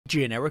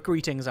Generic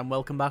greetings and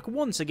welcome back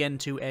once again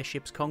to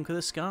Airships Conquer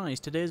the Skies.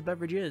 Today's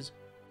beverage is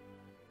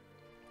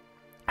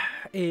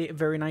a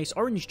very nice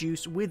orange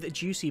juice with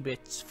juicy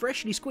bits,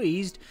 freshly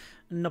squeezed,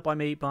 not by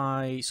me,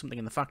 by something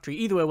in the factory.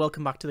 Either way,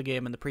 welcome back to the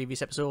game. In the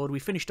previous episode, we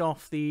finished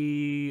off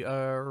the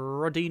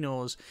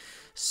Rodinos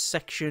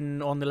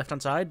section on the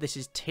left-hand side. This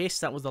is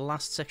Taste. That was the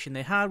last section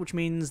they had, which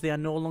means they are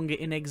no longer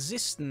in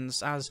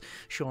existence, as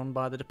shown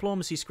by the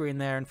diplomacy screen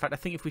there. In fact, I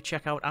think if we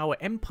check out our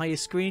Empire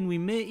screen, we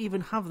may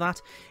even have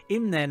that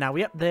in there now.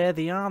 Yep, there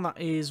they are.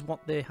 That is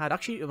what they had.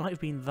 Actually, it might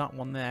have been that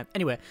one there.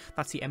 Anyway,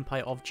 that's the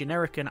Empire of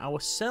Generic and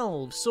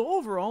ourselves. So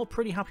overall,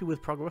 pretty happy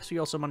with progress. We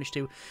also managed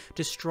to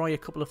destroy a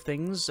couple of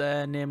things,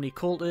 namely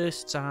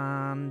cultists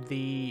and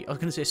the... I was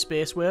going to say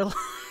space whale.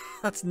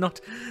 That's not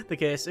the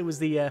case. It was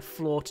the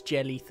float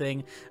jelly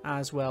thing,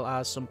 as well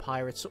as some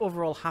pirates. So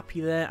overall,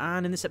 happy there.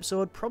 And in this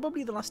episode,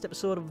 probably the last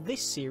episode of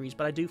this series,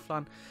 but I do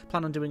plan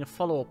on doing a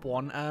follow-up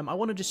one. I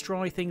want to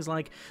destroy things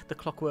like the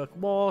clockwork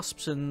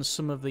wasps and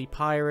some of the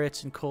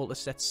pirates and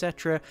cultists,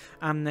 etc.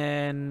 And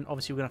then,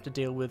 obviously, we're going to have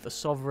to deal with a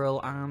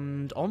Sovereign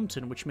and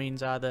Omton, which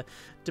means either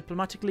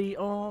diplomatically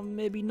or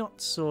maybe not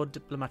so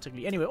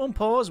diplomatically. Anyway,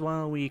 unpause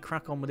while we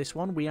crack on with this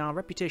one. We are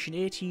Reputation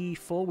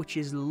 84, which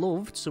is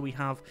loved, so we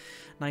have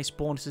nice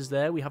bonuses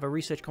there. We have a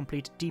research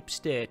complete deep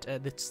state.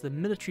 That's the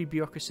military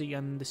bureaucracy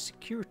and the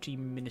security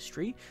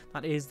ministry.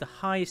 That is the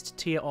highest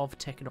tier of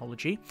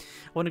technology.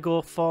 I want to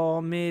go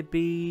for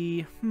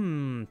maybe...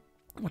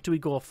 what do we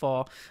go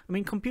for? I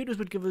mean, computers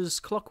would give us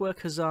clockwork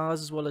hussars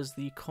as well as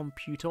the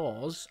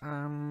computers,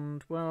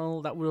 and,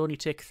 well, that would only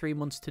take 3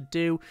 months to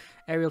do.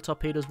 Aerial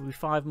torpedoes would be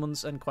 5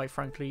 months, and quite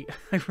frankly,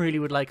 I really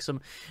would like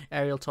some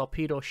aerial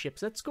torpedo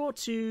ships. Let's go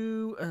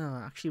to...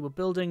 actually, we're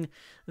building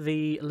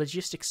the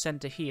logistics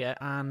center here,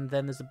 and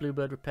then there's the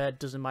Bluebird repair.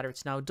 Doesn't matter,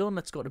 it's now done.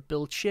 Let's go to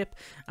build ship,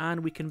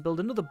 and we can build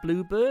another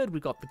Bluebird. We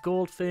got the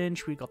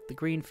Goldfinch, we got the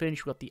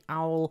Greenfinch, we got the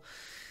Owl.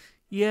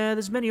 Yeah,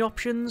 there's many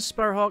options.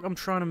 Sparrowhawk I'm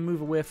trying to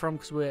move away from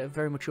because we're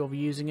very much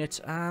overusing it.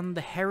 And the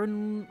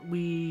Heron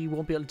we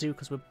won't be able to do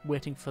because we're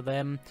waiting for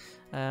them.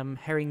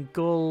 Herring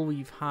Gull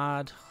we've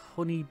had.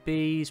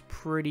 Honeybees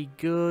pretty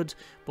good,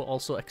 but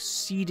also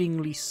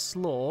exceedingly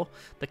slow.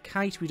 The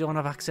Kite we don't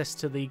have access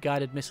to the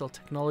guided missile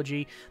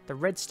technology. The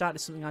Red Start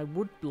is something I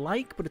would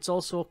like, but it's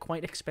also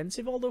quite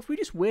expensive. Although if we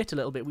just wait a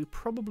little bit, we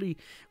probably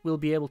will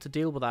be able to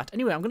deal with that.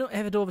 Anyway, I'm going to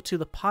head over to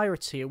the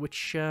pirates here,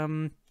 which...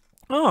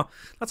 Oh,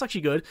 that's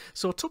actually good.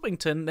 So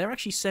Tuppington, they're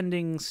actually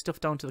sending stuff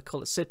down to the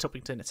cult. It said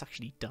Tuppington, it's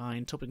actually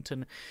Dyne.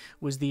 Tuppington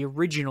was the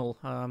original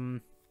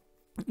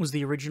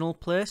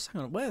place.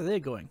 Hang on, where are they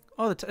going?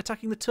 Oh, they're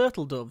attacking the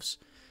turtle doves.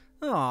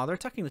 Oh, they're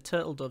attacking the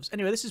turtle doves.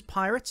 Anyway, this is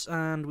pirates,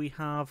 and we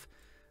have...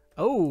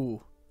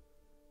 Oh,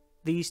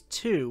 these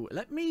two.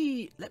 Let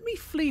me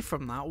flee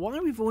from that. Why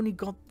have we only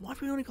got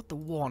the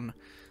one?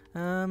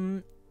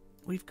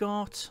 We've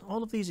got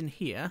all of these in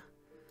here.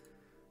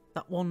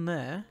 That one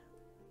there.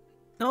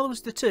 No, there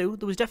was the two.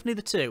 There was definitely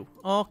the two.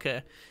 Oh,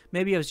 okay.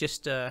 Maybe I was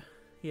just,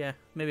 yeah,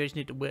 maybe I just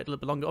need to wait a little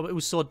bit longer. Oh, it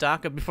was so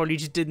dark, I probably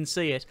just didn't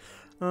see it.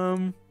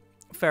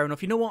 Fair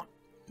enough. You know what?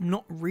 I'm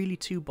not really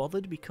too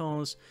bothered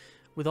because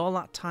with all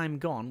that time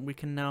gone, we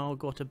can now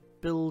go to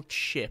build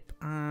ship.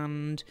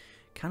 And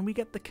can we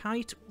get the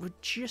Kite? We're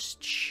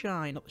just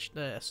shy. Not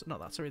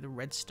that, sorry, the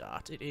Red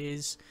Start. It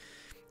is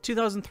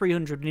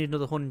 2,300. We need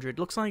another 100.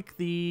 Looks like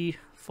the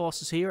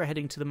forces here are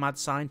heading to the Mad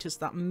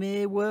Scientist. That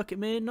may work, it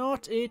may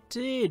not. It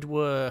did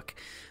work.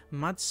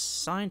 Mad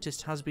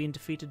Scientist has been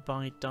defeated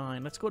by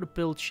Dyne. Let's go to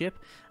build ship,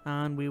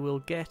 and we will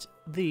get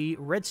the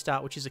Red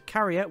Start, which is a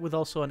carrier with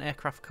also an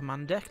aircraft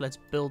command deck. Let's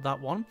build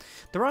that one.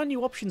 There are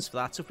new options for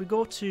that. So if we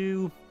go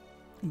to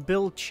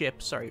build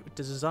ship, sorry,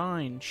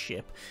 design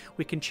ship,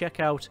 we can check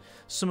out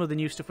some of the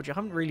new stuff, which I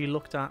haven't really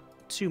looked at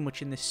too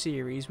much in this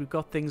series. We've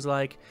got things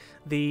like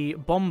the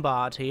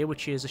Bombard here,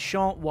 which is a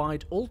short,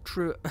 wide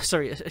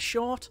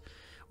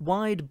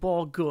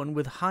bore gun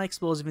with high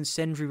explosive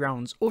incendiary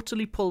rounds,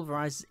 utterly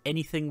pulverizes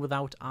anything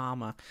without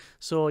armor.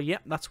 So yeah,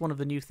 that's one of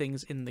the new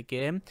things in the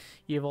game.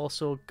 You've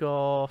also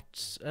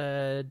got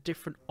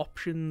different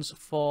options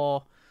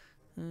for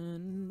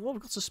well,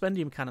 we've got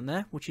Suspendium Cannon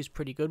there, which is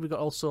pretty good. We've got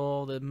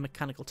also the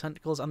Mechanical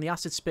Tentacles and the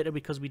Acid Spitter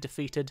because we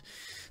defeated...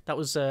 That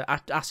was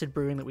Acid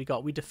Brewing that we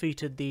got. We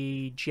defeated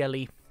the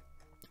Jelly...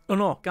 Oh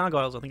no,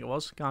 Gargoyles I think it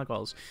was.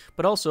 Gargoyles.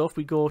 But also, if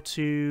we go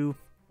to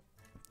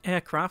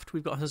aircraft,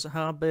 we've got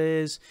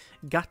Harbe's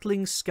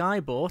Gatling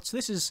Skyboat. So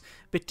this is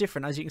a bit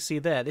different, as you can see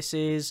there. This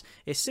is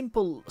a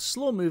simple,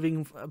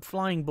 slow-moving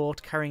flying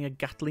boat carrying a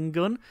Gatling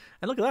gun.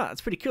 And look at that,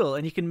 it's pretty cool.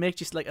 And you can make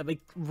just like a big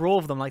row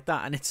of them like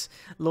that. And it's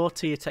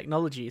low-tier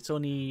technology. It's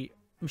only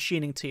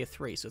machining tier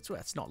 3, so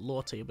it's not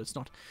low-tier, but it's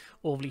not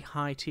overly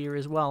high-tier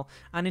as well.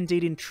 And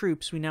indeed, in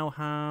troops, we now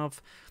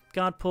have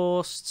guard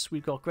posts,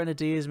 we've got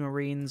grenadiers,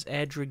 marines,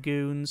 air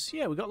dragoons.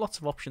 Yeah, we've got lots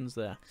of options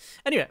there.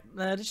 Anyway,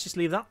 let's just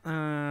leave that,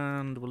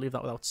 and we'll leave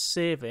that without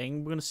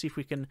saving. We're going to see if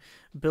we can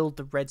build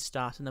the Red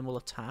Start, and then we'll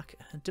attack.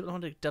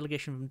 Diplomatic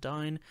delegation from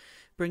Dyne,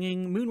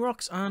 bringing moon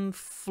rocks and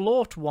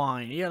float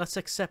wine. Yeah, let's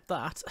accept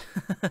that.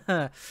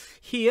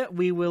 Here,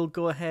 we will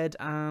go ahead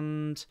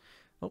and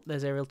Oh,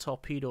 there's aerial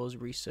torpedoes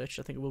researched.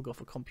 I think we'll go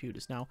for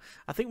computers now.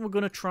 I think we're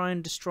going to try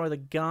and destroy the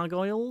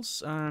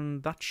gargoyles,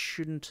 and that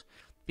shouldn't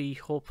be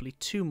hopefully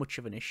too much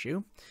of an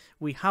issue.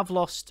 We have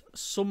lost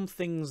some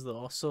things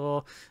though,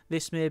 so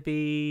this may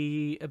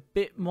be a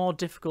bit more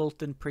difficult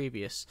than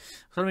previous.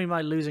 What I mean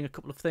by losing a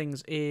couple of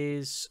things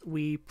is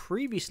we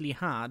previously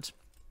had...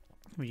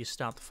 Let me just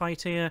start the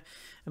fight here.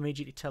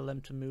 Immediately tell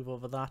them to move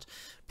over that.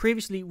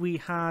 Previously we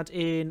had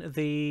in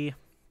the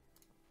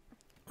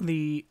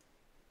I'm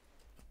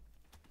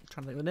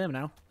trying to think of the name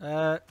now.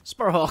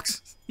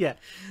 Sparrowhawks. Yeah,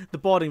 the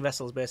boarding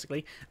vessels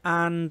basically,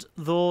 and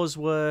those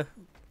were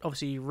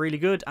obviously really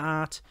good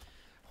at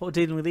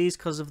dealing with these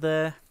because of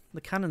the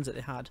cannons that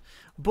they had,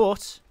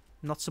 but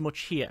not so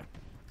much here.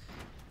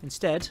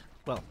 Instead,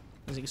 well,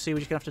 as you can see, we're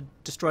just going to have to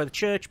destroy the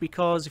church,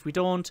 because if we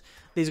don't,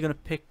 these are going to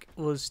pick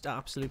us to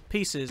absolute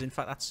pieces. In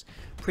fact, that's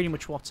pretty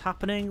much what's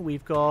happening.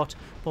 We've got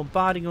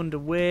bombarding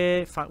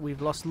underway. In fact,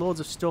 we've lost loads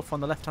of stuff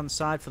on the left-hand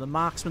side for the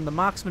marksman. The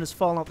marksman has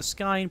fallen out the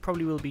sky and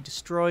probably will be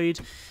destroyed.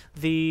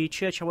 The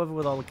church, however,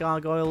 with all the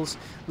gargoyles,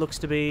 looks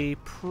to be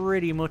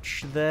pretty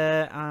much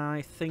there.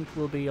 I think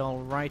we'll be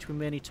alright. We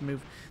may need to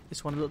move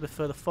this one a little bit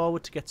further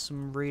forward to get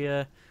some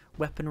rear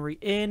weaponry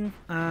in,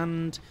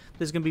 and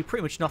there's going to be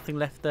pretty much nothing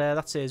left there.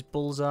 That says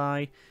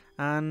bullseye,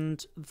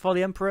 and for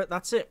the Emperor,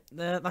 that's it.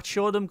 That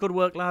showed them good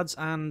work, lads,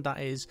 and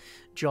that is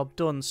job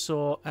done.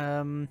 So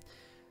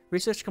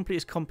research complete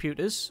is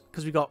computers,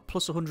 because we got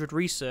plus 100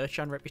 research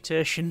and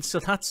reputation, so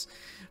that's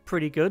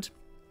pretty good.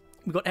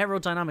 We've got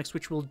aerodynamics,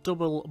 which will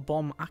double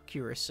bomb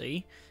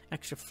accuracy,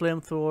 extra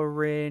flamethrower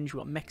range.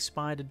 We've got mech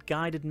spider,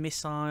 guided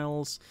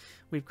missiles.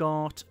 We've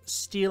got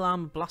steel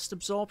armor blast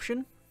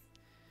absorption,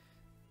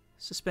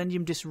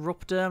 suspendium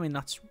disruptor. I mean,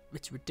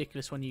 it's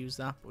ridiculous when you use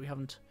that, but we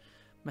haven't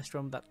messed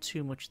around with that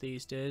too much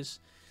these days.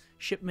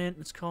 Ship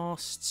maintenance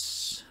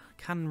costs,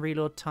 cannon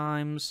reload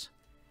times,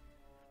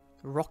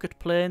 rocket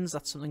planes,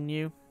 that's something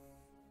new.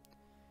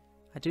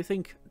 I do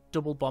think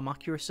double bomb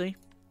accuracy,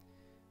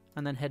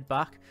 and then head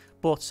back.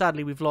 But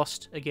sadly, we've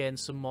lost again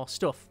some more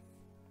stuff,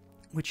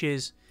 which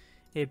is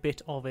a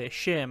bit of a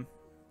shame.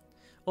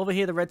 Over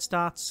here, the red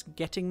starts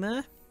getting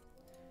there.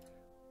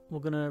 We're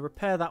going to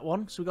repair that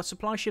one. So we've got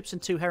supply ships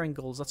and 2 herring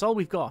gulls. That's all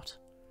we've got.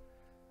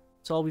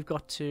 That's all we've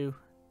got to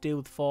deal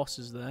with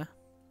forces there.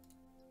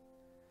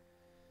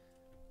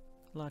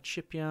 Large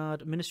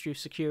shipyard. Ministry of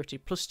Security.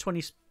 Plus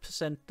 20%,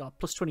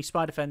 plus 20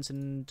 spy defense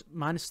and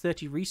minus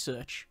 30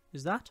 research.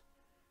 Is that?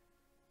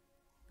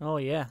 Oh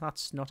yeah,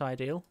 that's not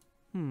ideal.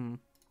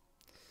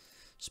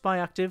 Spy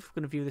active.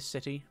 We're going to view this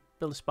city.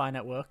 Build a spy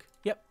network.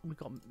 Yep, we've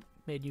got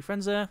made new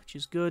friends there, which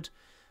is good.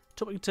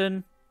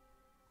 Tuppington.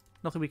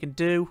 Nothing we can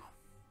do.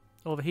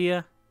 Over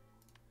here,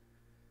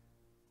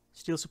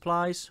 steel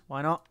supplies,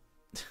 why not?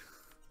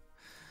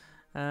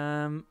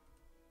 And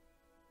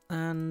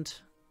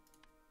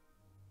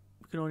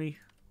we can only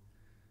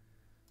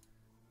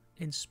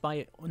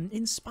inspire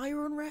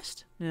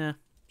unrest? Yeah,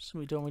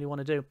 something we don't really want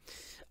to do.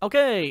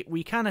 Okay,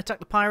 we can attack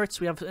the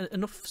pirates. We have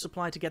enough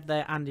supply to get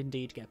there and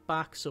indeed get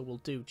back, so we'll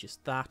do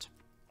just that.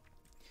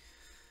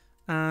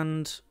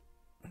 And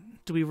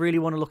do we really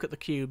want to look at the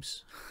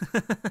cubes?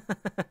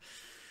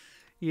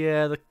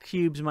 Yeah, the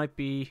cubes might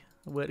be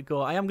the way to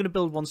go. I am going to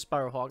build 1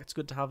 Sparrowhawk. It's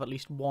good to have at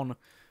least 1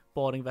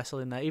 boarding vessel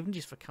in there, even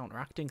just for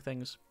counteracting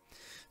things.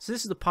 So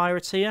this is the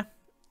pirates here.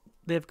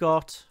 They've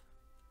got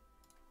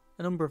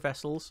a number of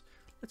vessels.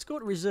 Let's go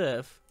to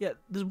reserve. Yeah,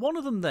 there's one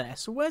of them there.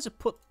 So where's it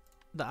put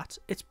that?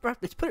 It's put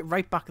it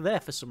right back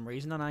there for some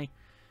reason, and I'm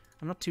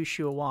not too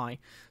sure why.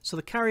 So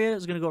the carrier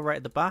is going to go right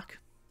at the back.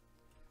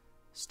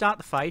 Start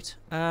the fight.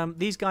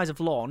 These guys have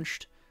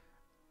launched.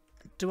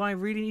 Do I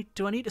need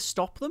to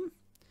stop them?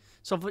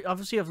 So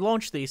obviously I've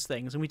launched these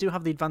things, and we do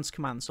have the advanced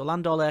command. So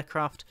land all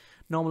aircraft,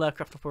 normal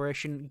aircraft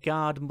operation,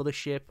 guard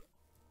mothership,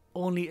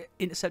 only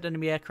intercept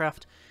enemy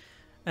aircraft,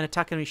 and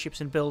attack enemy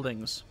ships and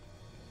buildings.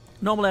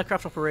 Normal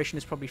aircraft operation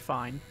is probably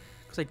fine,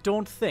 because I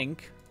don't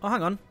think... Oh,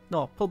 hang on.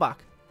 No, pull back.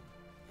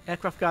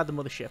 Aircraft guard the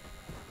mothership.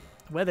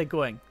 Where they're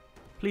going.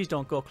 Please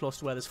don't go close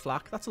to where there's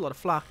flak. That's a lot of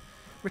flak.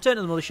 Return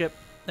to the mothership.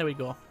 There we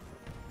go.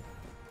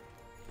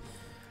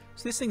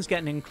 So this thing's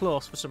getting in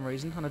close for some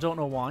reason, and I don't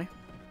know why.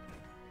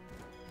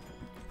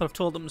 But I've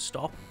told them to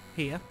stop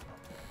here.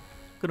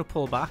 Gonna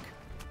pull back.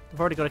 I've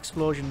already got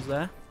explosions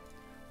there.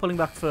 Pulling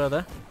back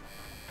further.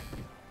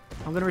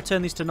 I'm gonna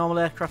return these to normal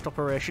aircraft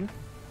operation.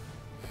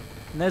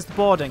 And there's the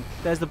boarding.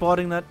 There's the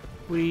boarding that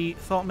we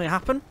thought may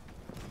happen.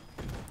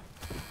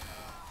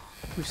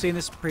 We've seen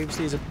this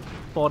previously as a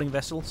boarding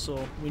vessel,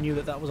 so we knew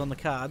that that was on the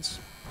cards.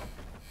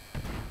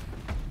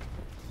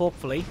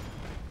 Hopefully,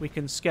 we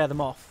can scare them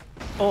off.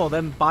 Oh,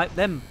 them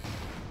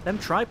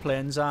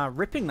triplanes are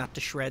ripping that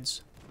to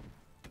shreds.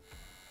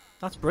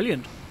 That's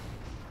brilliant.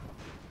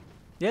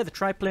 Yeah, the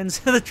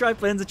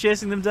triplanes are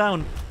chasing them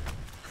down.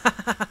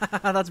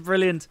 That's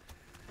brilliant.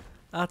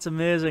 That's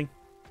amazing.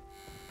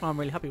 Oh, I'm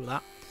really happy with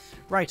that.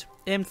 Right,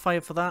 aimed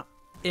fire for that.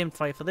 Aimed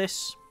fire for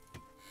this.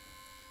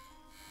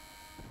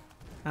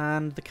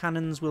 And the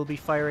cannons will be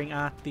firing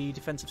at the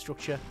defensive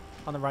structure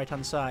on the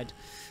right-hand side.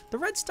 The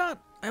red start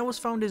I always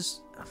found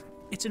is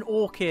It's an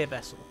okay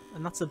vessel,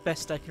 and that's the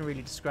best I can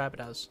really describe it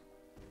as.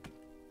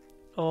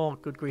 Oh,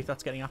 good grief,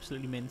 that's getting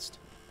absolutely minced.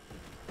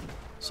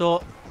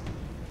 So,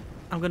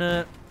 I'm going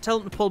to tell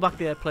them to pull back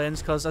the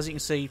airplanes, because as you can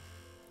see,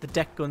 the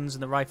deck guns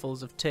and the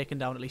rifles have taken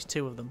down at least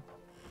 2 of them.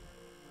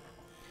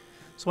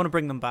 So I want to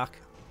bring them back.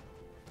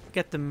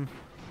 Get them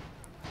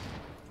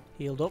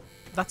healed up.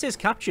 That is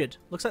captured.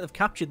 Looks like they've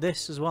captured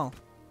this as well.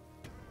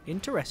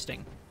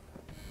 Interesting.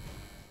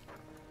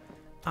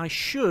 I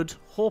should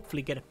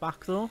hopefully get it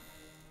back though.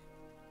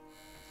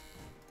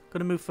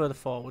 Gonna move further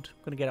forward.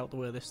 Gonna get out the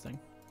way of this thing.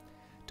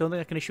 Don't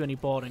think I can issue any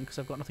boarding because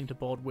I've got nothing to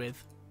board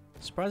with.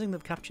 Surprising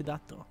they've captured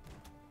that though.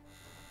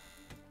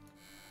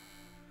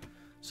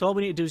 So all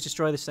we need to do is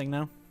destroy this thing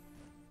now.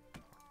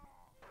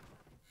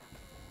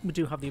 We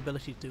do have the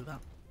ability to do that.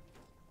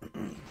 Just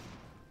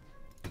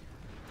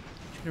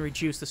going to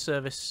reduce the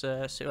service,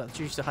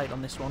 reduce the height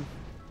on this one.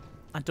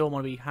 I don't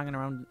want to be hanging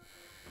around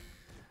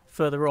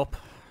further up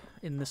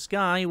in the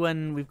sky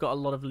when we've got a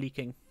lot of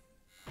leaking.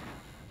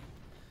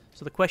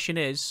 So the question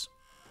is,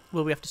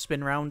 will we have to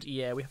spin round?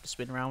 Yeah, we have to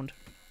spin round.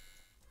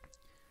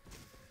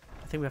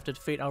 I think we have to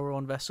defeat our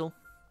own vessel,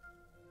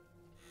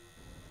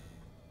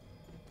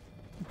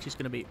 which is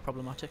going to be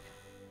problematic.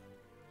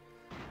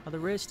 Are the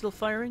rays still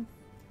firing?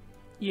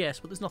 Yes,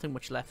 but there's nothing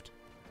much left.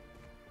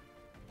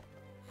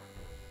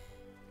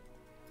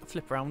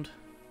 Flip round.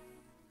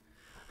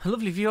 A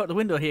lovely view out the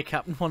window here,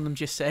 Captain, one of them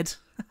just said.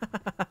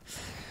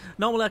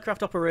 Normal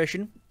aircraft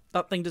operation.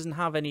 That thing doesn't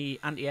have any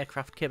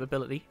anti-aircraft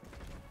capability.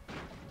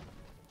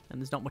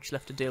 And there's not much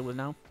left to deal with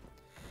now.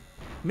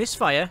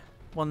 Misfire,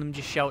 one of them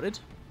just shouted.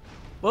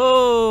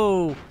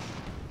 Whoa!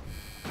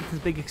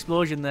 There's a big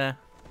explosion there.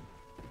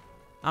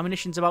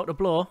 Ammunition's about to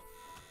blow.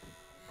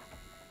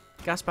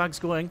 Gas bag's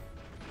going.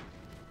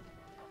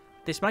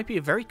 This might be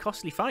a very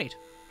costly fight.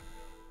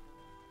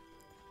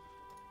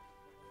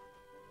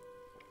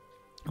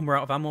 And we're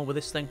out of ammo with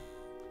this thing.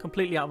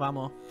 Completely out of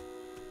ammo.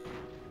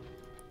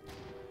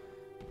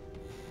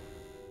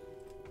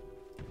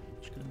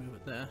 Just gonna move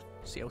it there.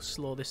 See how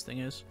slow this thing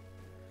is.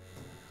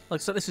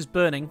 Looks like this is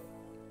burning.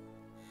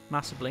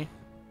 Massively.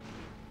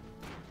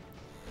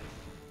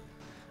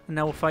 And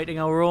now we're fighting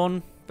our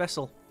own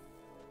vessel.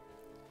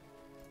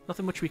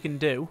 Nothing much we can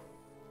do.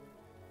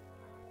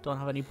 Don't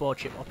have any board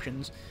ship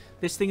options.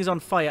 This thing is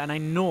on fire and I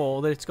know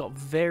that it's got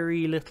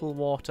very little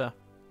water.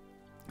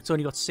 It's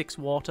only got 6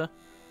 water.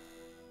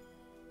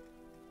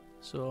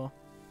 So...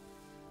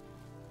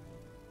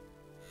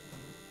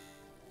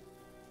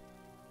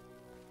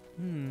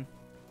 I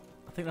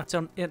think that's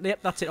on... Yep,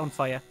 that's it on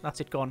fire. That's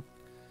it gone.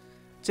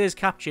 It says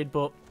captured,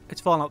 but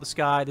it's fallen out the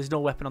sky. There's no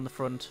weapon on the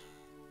front.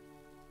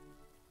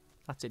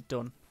 That's it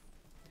done.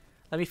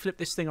 Let me flip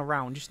this thing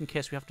around, just in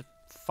case we have to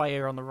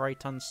fire on the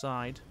right-hand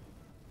side.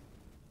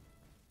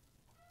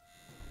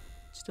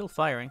 Still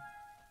firing.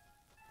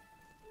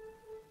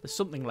 There's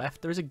something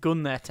left. There is a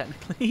gun there,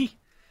 technically.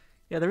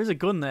 Yeah, there is a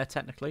gun there,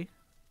 technically.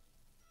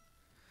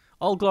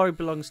 All glory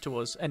belongs to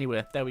us.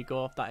 Anyway, there we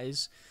go. That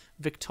is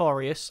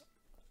victorious.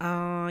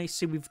 I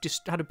see we've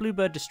just had a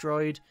Bluebird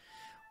destroyed.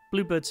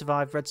 Bluebird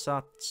survived, Red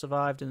Sat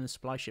survived, and the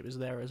supply ship is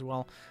there as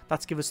well.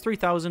 That's give us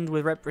 3,000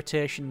 with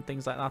reputation,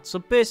 things like that. So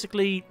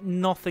basically,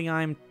 nothing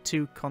I'm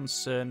too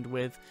concerned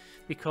with,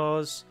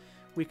 because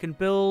we can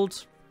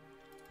build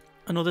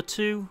another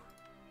 2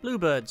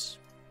 Bluebirds,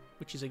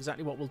 which is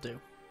exactly what we'll do.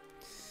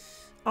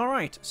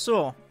 Alright,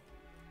 so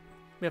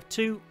we have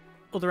 2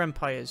 other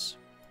empires.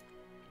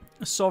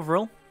 A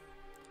Sovereign,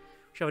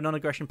 which have a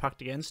non-aggression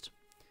pact against.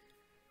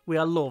 We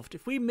are loved.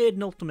 If we made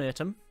an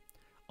ultimatum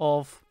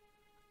of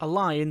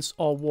alliance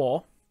or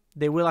war,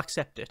 they will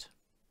accept it.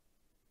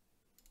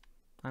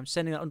 I'm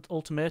sending that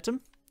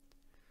ultimatum.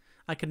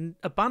 I can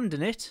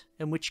abandon it,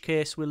 in which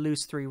case we'll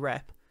lose 3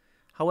 rep.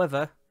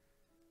 However,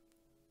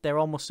 they're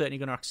almost certainly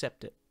going to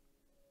accept it.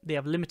 They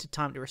have limited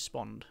time to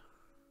respond.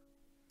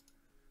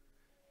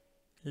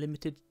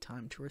 Limited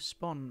time to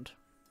respond.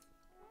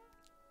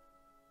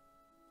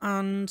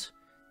 And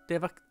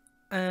they've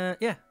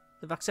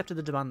they've accepted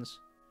the demands.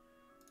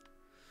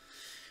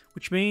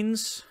 Which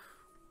means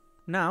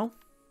now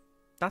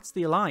that's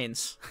the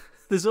alliance.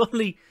 There's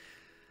only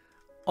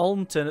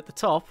Almton at the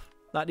top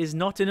that is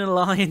not in an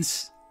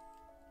alliance.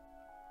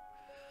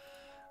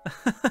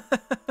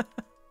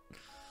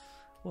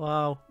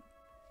 Wow.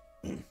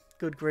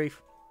 Good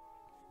grief.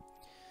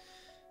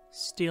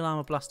 Steel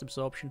armor blast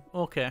absorption.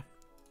 Okay.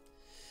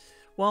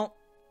 Well,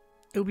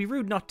 it would be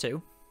rude not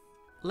to.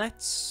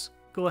 Let's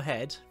go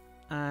ahead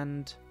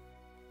and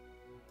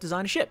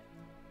design a ship.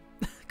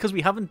 Because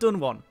we haven't done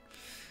one.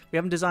 We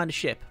haven't designed a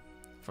ship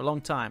for a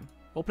long time.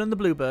 Opening the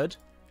Bluebird.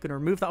 Going to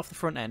remove that off the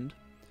front end.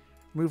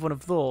 Remove one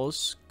of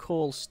those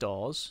coal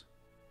stores.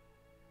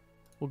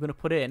 We're going to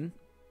put in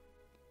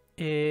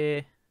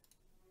a...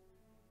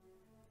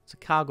 It's a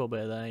cargo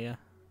bay there, yeah.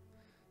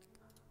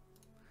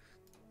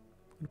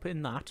 I'm going to put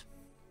in that.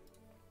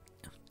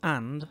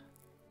 And,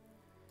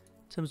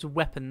 in terms of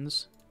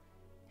weapons,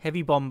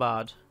 heavy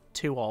bombard.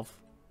 2 of.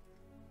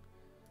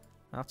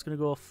 That's going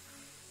to go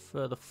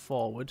further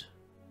forward.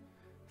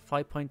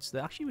 5 points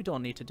there. Actually, we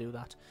don't need to do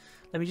that.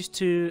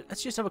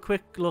 Let's just have a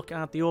quick look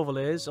at the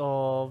overlays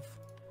of...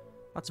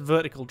 That's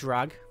vertical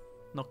drag.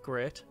 Not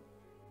great.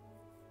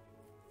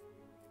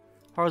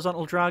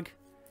 Horizontal drag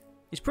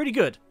is pretty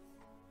good.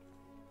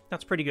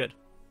 That's pretty good.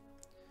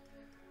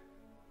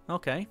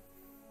 Okay.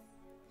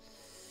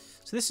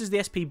 So this is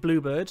the SP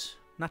Bluebird.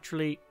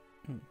 Naturally...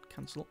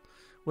 cancel.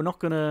 We're not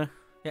going to...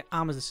 Yeah,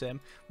 armor's the same.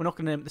 We're not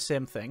going to name it the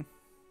same thing.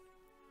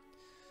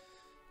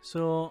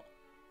 So,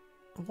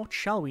 what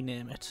shall we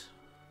name it?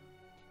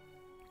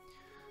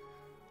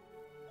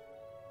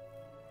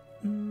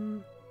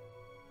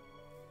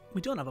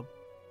 We don't have a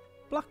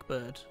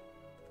blackbird.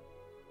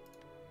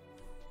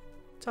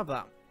 Let's have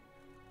that.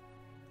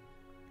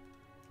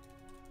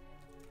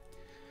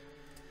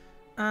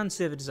 And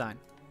save the design.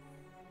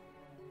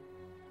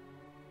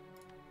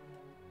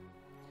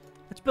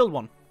 Let's build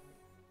one.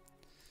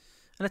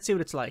 And let's see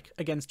what it's like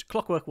against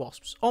clockwork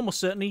wasps. Almost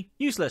certainly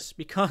useless,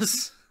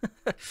 because...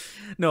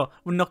 no,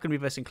 we're not going to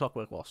be versing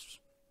clockwork wasps.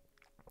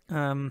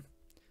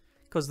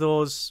 Because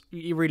those...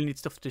 You really need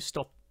stuff to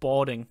stop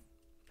boarding.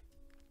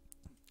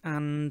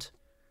 And...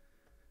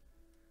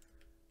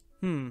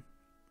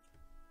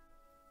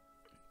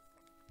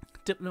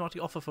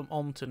 Diplomatic offer from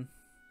Almton.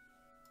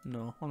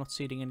 No, I'm not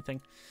seeding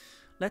anything.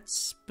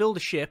 Let's build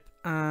a ship,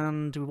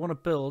 and we want to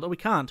build... Oh, we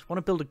can't. We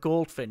want to build a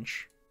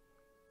goldfinch.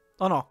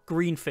 Oh no,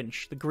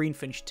 greenfinch. The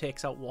greenfinch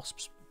takes out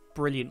wasps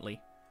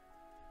brilliantly.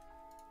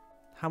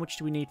 How much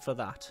do we need for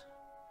that?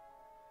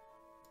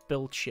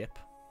 Build ship.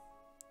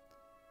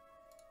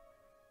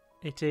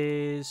 It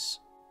is...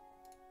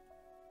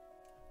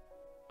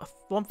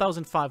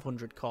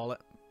 1,500, call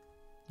it.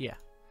 Yeah.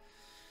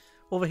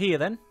 Over here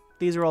then.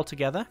 These are all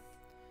together.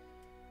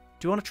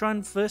 Do you want to try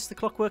and verse the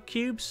clockwork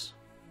cubes?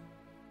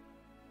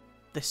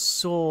 They're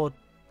so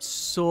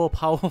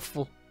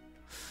powerful.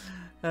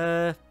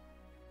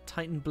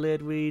 Titan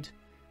Bladeweed.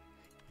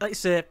 Like I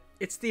say,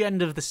 it's the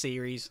end of the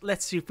series.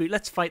 Let's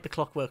fight the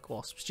clockwork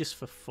wasps just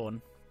for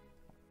fun.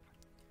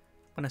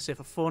 When I say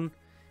for fun,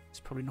 it's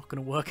probably not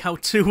going to work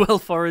out too well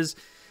for us,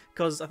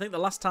 because I think the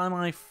last time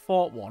I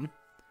fought one,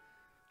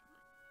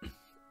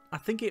 I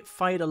think it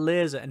fired a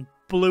laser and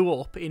blew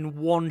up in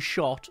one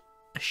shot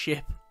a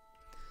ship.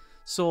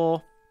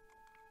 So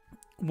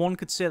one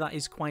could say that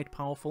is quite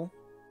powerful.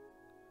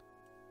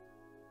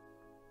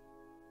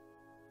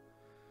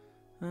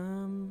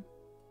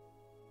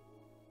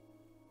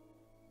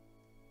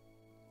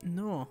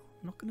 No, I'm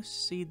not going to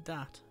seed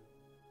that.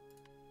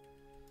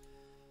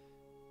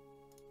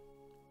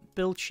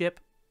 Build ship.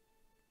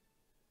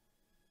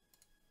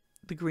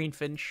 The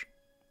greenfinch.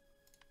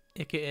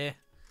 AKA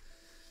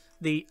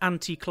the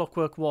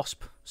anti-clockwork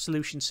wasp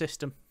solution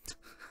system.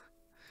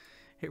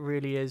 It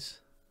really is.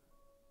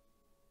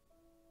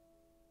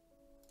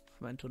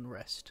 Foment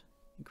unrest.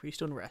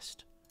 Increased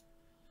unrest.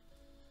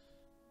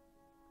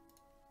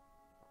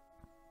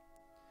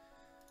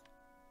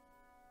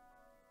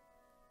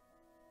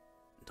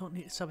 Don't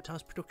need to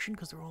sabotage production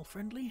because they're all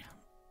friendly.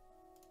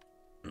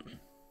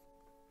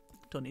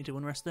 Don't need to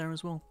unrest there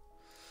as well.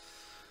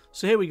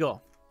 So here we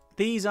go.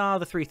 These are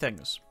the three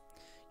things.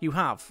 You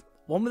have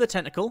one with a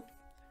tentacle,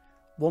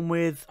 one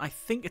with, I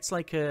think it's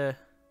like a...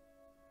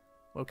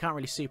 Well, we can't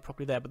really see it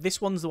properly there, but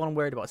this one's the one I'm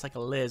worried about. It's like a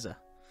laser.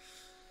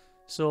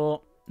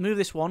 So, move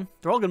this one.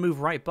 They're all going to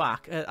move right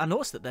back. I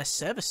noticed that their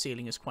service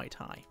ceiling is quite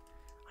high.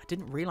 I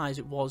didn't realise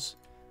it was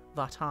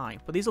that high.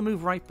 But these will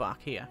move right back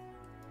here.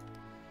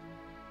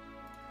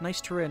 Nice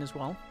terrain as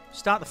well.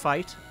 Start the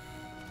fight.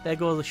 There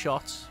go the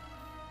shots.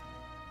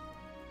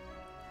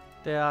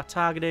 They are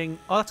targeting...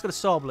 Oh, that's got a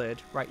saw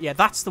blade. Right, yeah,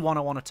 that's the one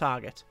I want to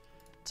target.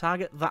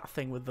 Target that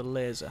thing with the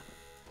laser.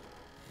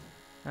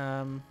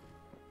 But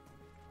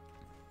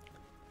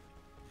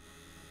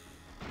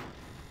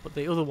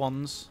the other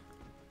ones...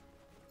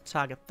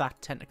 Target that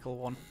tentacle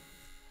one.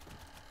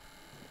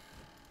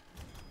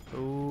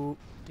 Oh,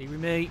 dearie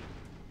me.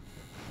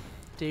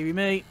 Dearie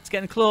me. It's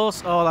getting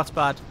close. Oh, that's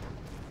bad.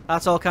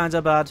 That's all kinds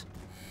of bad.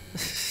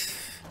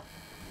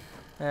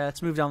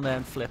 Let's move down there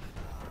and flip.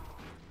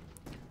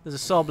 There's a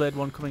saw blade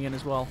one coming in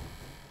as well.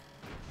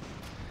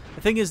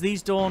 The thing is,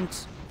 these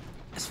don't,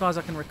 as far as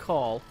I can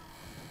recall,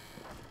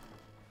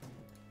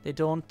 they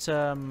don't...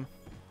 Are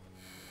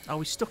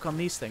we stuck on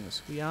these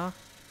things? We are.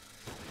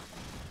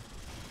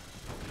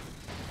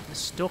 They're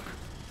stuck.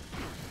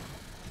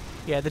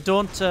 Yeah, they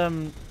don't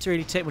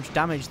really take much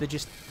damage. They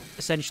just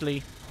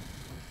essentially...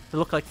 They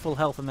look like full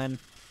health and then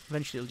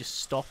eventually it'll just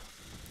stop.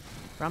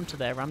 Ram to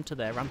there, ram to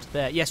there, ram to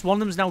there. Yes, one of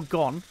them's now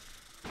gone.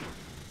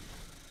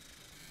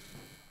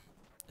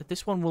 But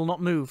this one will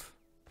not move.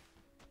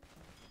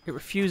 It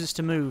refuses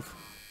to move.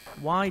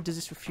 Why does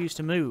this refuse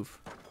to move?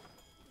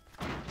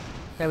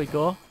 There we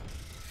go.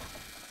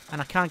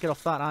 And I can't get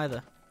off that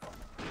either.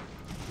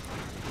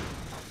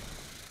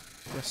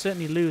 We're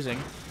certainly losing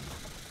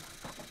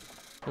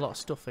a lot of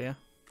stuff here.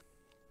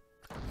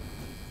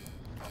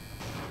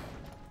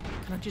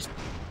 Can I just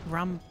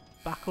ram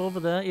back over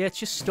there? Yeah, it's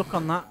just stuck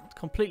on that.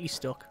 Completely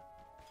stuck.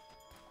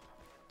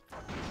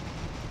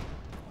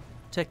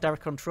 Take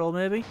direct control,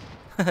 maybe.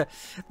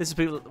 This is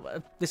people.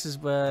 This is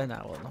where.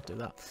 No, we'll not do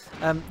that.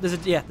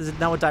 There's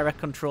now a direct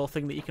control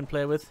thing that you can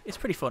play with. It's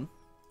pretty fun.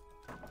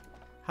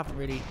 Haven't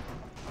really.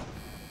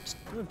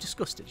 We've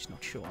discussed it. Just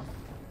not sure.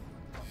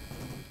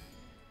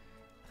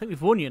 I think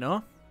we've won. You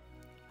know.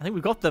 I think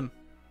we've got them.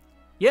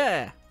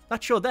 Yeah,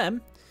 that showed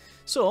them.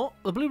 So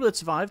the Bluebird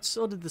survived.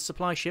 So did the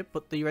supply ship,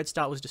 but the Red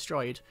Star was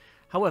destroyed.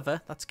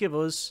 However, that's give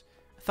us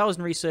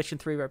 1,000 research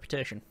and 3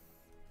 reputation.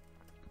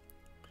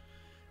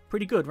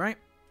 Pretty good, right?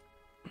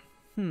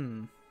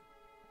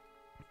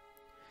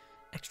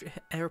 Extra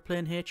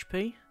aeroplane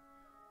HP?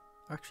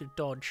 Or extra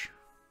dodge?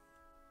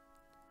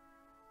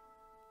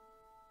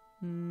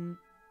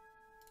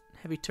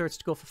 Heavy turrets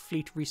to go for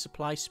fleet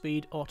resupply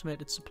speed,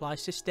 automated supply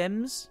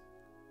systems.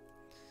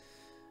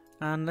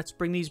 And let's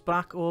bring these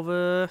back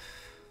over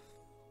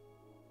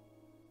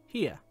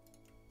here.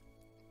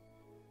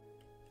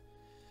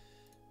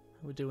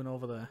 How are we doing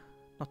over there?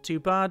 Not too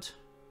bad.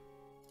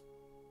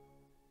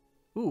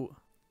 Ooh.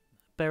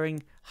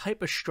 Bearing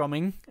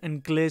hyperstrumming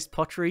and glazed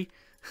pottery.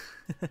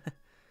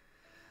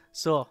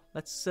 So,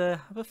 let's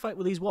have a fight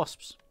with these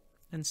wasps.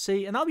 And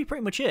see, and that'll be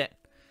pretty much it.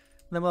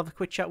 And then we'll have a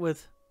quick chat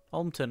with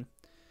Olmton.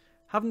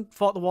 Haven't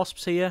fought the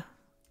wasps here,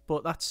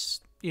 but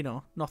that's, you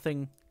know,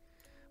 nothing.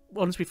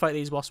 Once we fight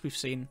these wasps,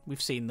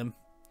 we've seen them.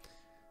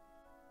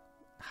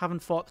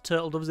 Haven't fought the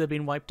turtle doves, they've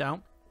been wiped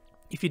out.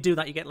 If you do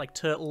that, you get like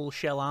turtle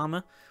shell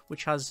armor,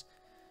 which has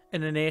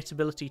an innate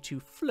ability to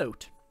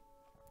float.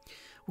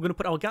 We're going to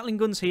put our Gatling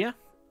guns here.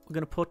 We're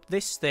going to put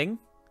this thing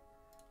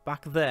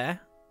back there.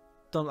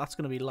 Don't know what that's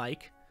going to be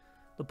like.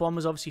 The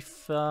bombers obviously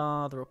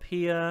farther up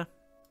here.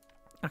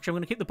 Actually, I'm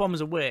going to keep the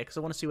bombers away because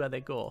I want to see where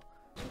they go.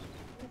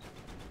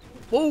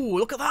 Whoa,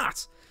 look at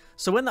that!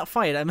 So when that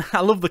fired, I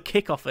love the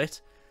kick off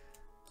it.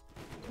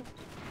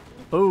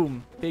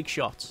 Boom, big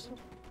shots.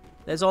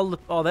 There's all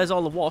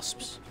the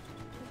wasps.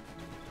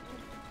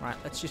 Right,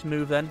 let's just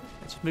move then.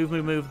 Let's just move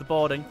the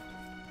boarding.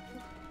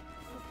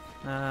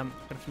 Gonna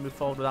have to move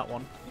forward with that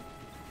one.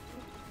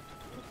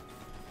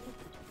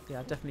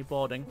 Yeah, definitely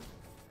boarding.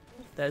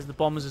 There's the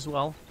bombers as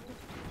well.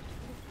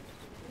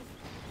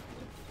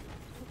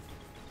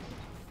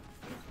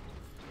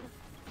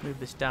 Move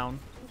this down.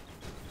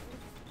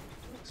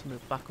 Let's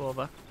move back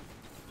over.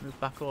 Move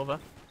back over.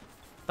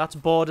 That's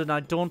boarded and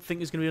I don't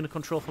think it's going to be under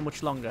control for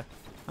much longer.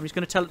 I'm just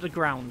going to tell it to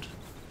ground.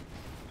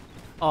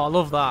 Oh, I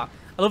love that.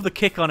 I love the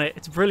kick on it.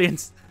 It's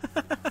brilliant.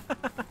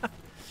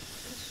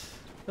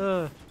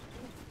 So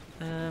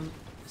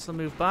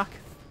move back.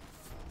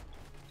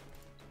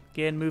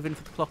 Again, move in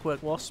for the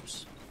clockwork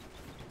wasps.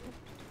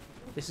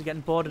 This is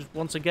getting boarded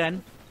once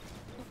again.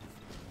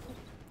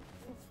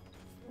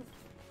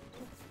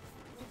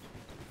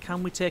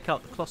 Can we take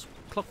out the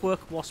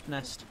clockwork wasp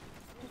nest?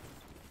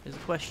 Is the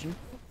question.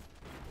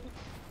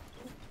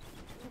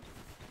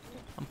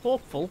 I'm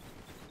hopeful.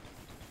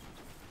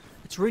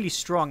 It's really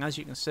strong, as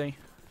you can see.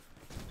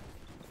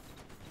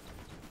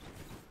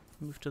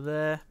 Move to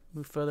there.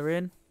 Move further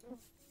in.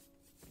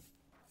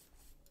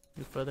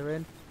 Move further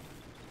in.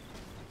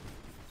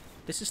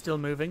 This is still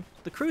moving.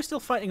 The crew's still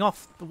fighting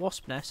off the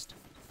wasp nest.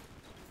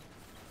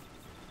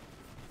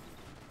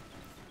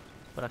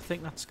 But I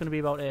think that's going to be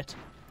about it.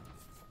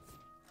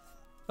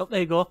 Oh, there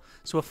you go.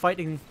 So we're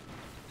fighting.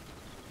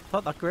 I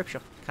thought that grape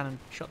shot cannon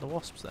shot the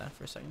wasps there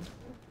for a second.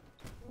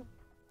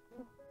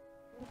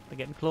 They're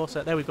getting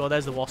closer. There we go.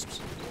 There's the wasps.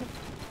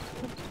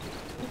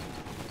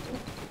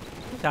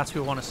 That's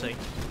who we want to see.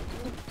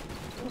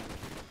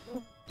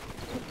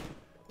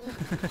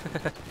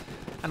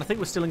 And I think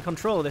we're still in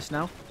control of this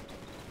now.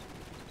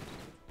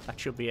 That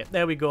should be it.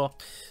 There we go.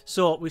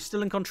 So, we're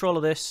still in control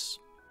of this.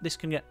 This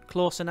can get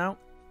closer now.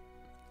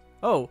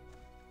 Oh.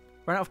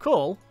 Ran out of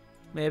coal?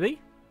 Maybe?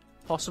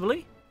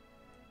 Possibly?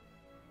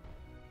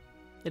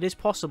 It is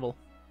possible.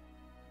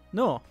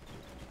 No.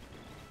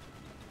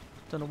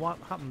 Don't know what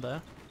happened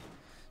there.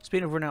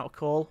 Speaking of running out of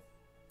coal.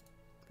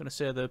 I'm going to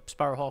say the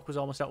Sparrowhawk was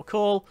almost out of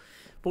coal.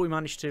 But we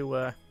managed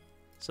to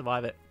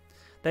survive it.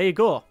 There you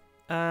go.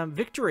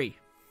 Victory.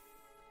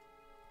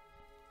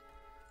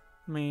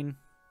 I mean,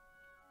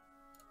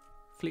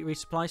 fleet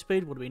resupply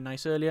speed would have been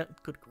nice earlier.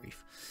 Good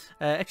grief.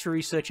 Extra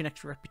research and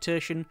extra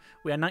reputation.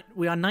 We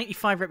are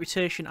 95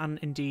 reputation and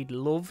indeed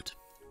loved.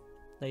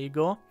 There you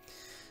go.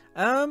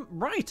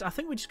 Right, I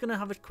think we're just going to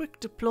have a quick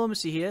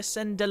diplomacy here.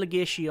 Send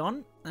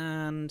delegation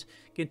and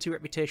gain 2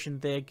 reputation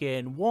there,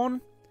 gain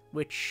 1.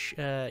 Which,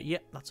 yeah,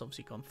 that's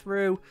obviously gone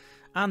through.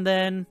 And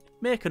then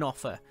make an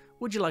offer.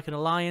 Would you like an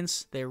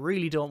alliance? They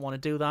really don't want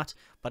to do that,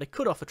 but it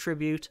could offer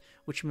tribute,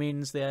 which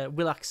means they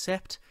will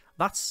accept.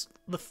 That's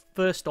the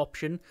first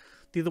option.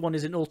 The other one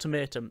is an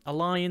ultimatum.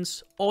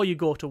 Alliance, or you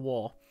go to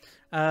war.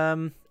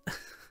 That's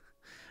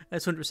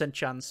 100%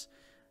 chance.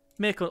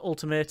 Make an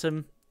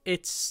ultimatum.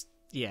 It's,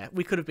 yeah,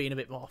 we could have been a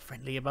bit more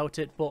friendly about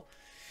it, but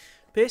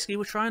basically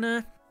we're trying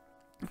to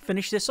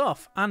finish this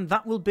off. And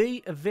that will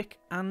be a Vic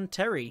and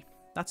Terry.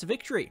 That's a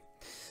victory.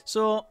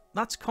 So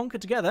that's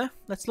conquered together.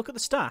 Let's look at the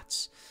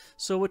stats.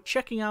 So we're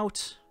checking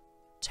out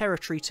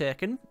territory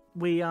taken.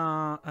 we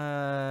are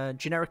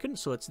Genericant,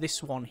 so it's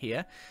this one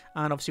here.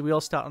 And obviously we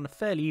all start on a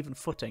fairly even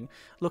footing.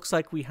 Looks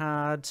like we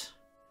had...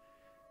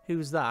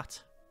 Who's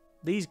that?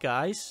 These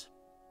guys.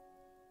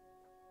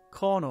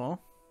 Corno.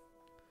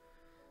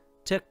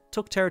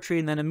 Took territory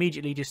and then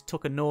immediately just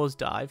took a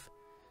nosedive.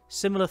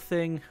 Similar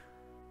thing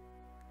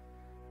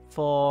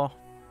for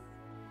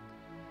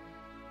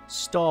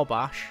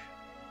Starbash.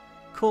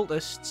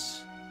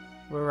 Cultists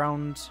were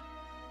around...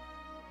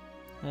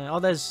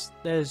 there's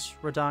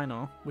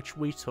Rodino, which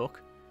we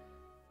took.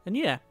 And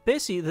yeah,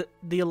 basically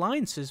the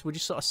alliances were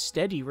just sort of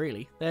steady,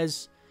 really.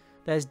 There's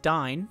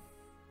Dine.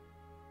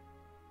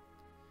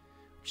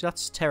 Which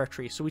that's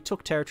territory. So we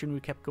took territory and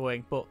we kept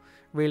going. But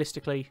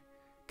realistically,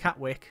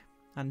 Catwick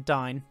and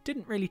Dine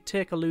didn't really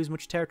take or lose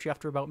much territory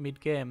after about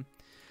mid-game.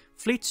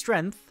 Fleet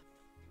strength.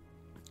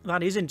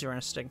 That is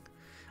interesting.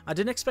 I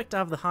didn't expect to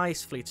have the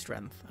highest fleet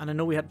strength. And I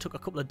know we took a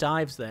couple of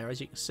dives there, as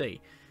you can see.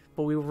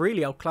 But we were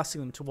really outclassing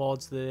them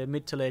towards the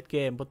mid to late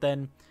game. But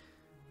then,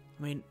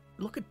 I mean,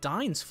 look at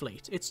Dine's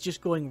fleet. It's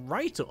just going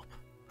right up.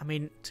 I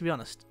mean, to be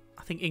honest,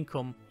 I think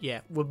income,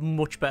 yeah, we're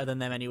much better than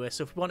them anyway.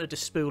 So if we wanted to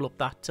spool up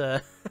that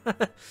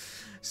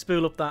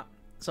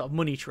sort of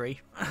money tree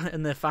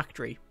in their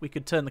factory, we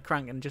could turn the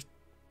crank and just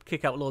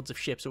kick out loads of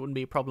ships. It wouldn't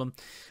be a problem.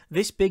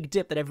 This big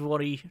dip that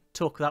everybody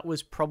took, that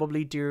was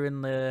probably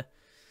during the,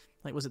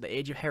 like, was it the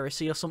Age of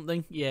Heresy or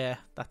something? Yeah,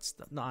 that's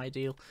not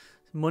ideal.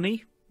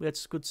 Money. We had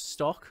good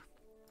stock.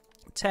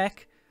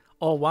 Tech.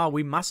 Oh, wow,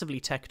 we massively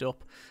teched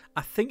up.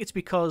 I think it's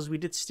because we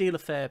did steal a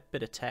fair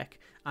bit of tech,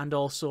 and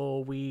also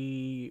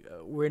we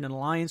were in an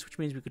alliance, which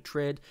means we could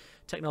trade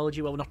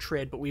technology. Well, not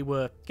trade, but we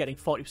were getting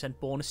 40%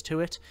 bonus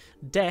to it.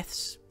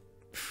 Deaths.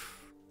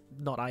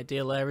 Not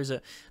ideal there, is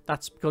it?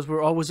 That's because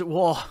we're always at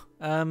war.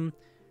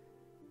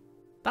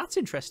 That's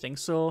interesting.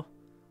 So,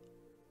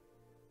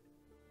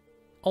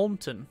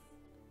 Almton.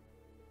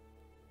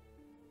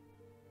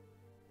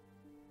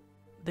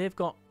 They've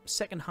got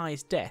second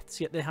highest deaths,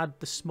 yet they had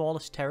the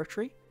smallest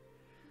territory.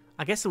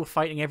 I guess they were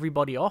fighting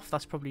everybody off.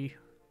 That's probably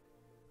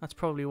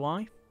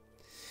why.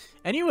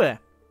 Anyway,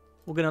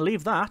 we're going to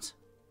leave that,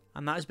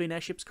 and that has been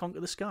Airships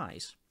Conquer the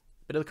Skies.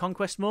 Bit of the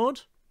conquest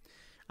mode,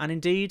 and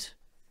indeed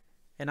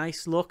a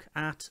nice look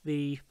at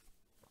the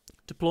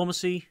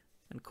diplomacy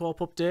and co-op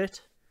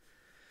update.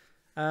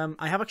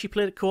 I have actually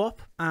played it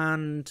co-op,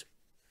 and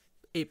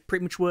it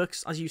pretty much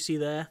works as you see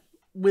there,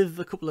 with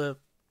a couple of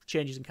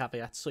changes and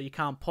caveats. So you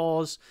can't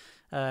pause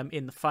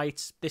in the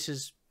fights. This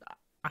is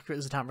accurate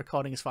as the time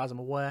recording, as far as I'm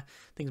aware.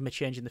 Things may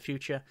change in the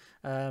future.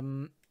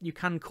 You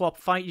can co-op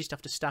fight. You just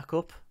have to stack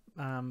up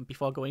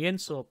before going in,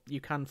 so you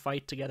can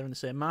fight together in the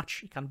same match.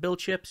 You can build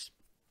ships.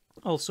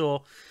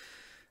 Also,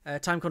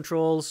 time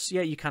controls.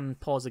 Yeah, you can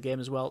pause the game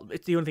as well.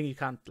 It's the only thing you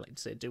can't, like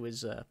say, do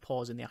is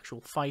pause in the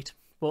actual fight.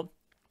 But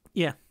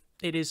yeah,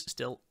 it is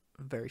still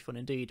very fun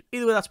indeed.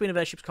 Either way, that's been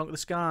Airships Conquer the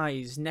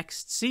Skies.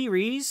 Next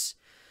series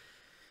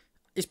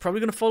is probably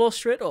going to follow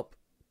straight up.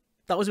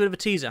 That was a bit of a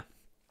teaser.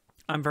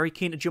 I'm very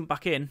keen to jump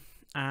back in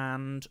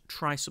and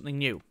try something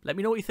new. Let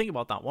me know what you think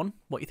about that one,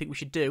 what you think we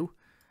should do.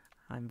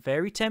 I'm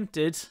very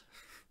tempted,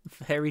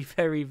 very,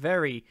 very,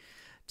 very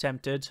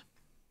tempted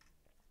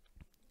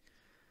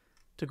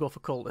to go for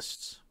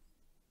cultists.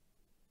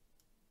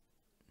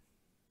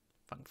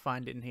 If I can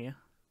find it in here.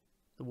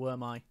 The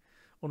Worm Eye.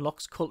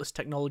 Unlocks cultist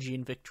technology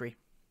in victory.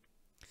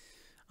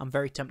 I'm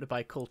very tempted by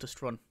a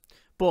cultist run.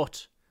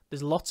 But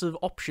there's lots of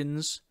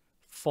options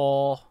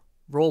for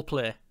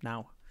roleplay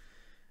now.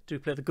 Do we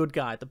play the good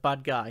guy, the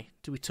bad guy?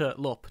 Do we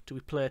turtle up? Do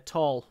we play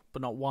tall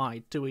but not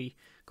wide? Do we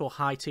go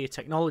high tier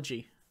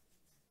technology?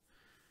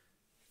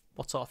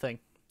 What sort of thing?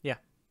 Yeah.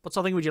 What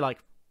sort of thing would you like?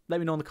 Let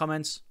me know in the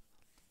comments.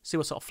 See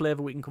what sort of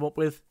flavour we can come up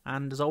with.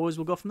 And as always,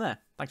 we'll go from there.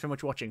 Thanks very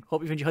much for watching.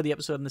 Hope you've enjoyed the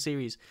episode in the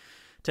series.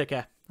 Take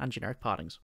care and generic partings.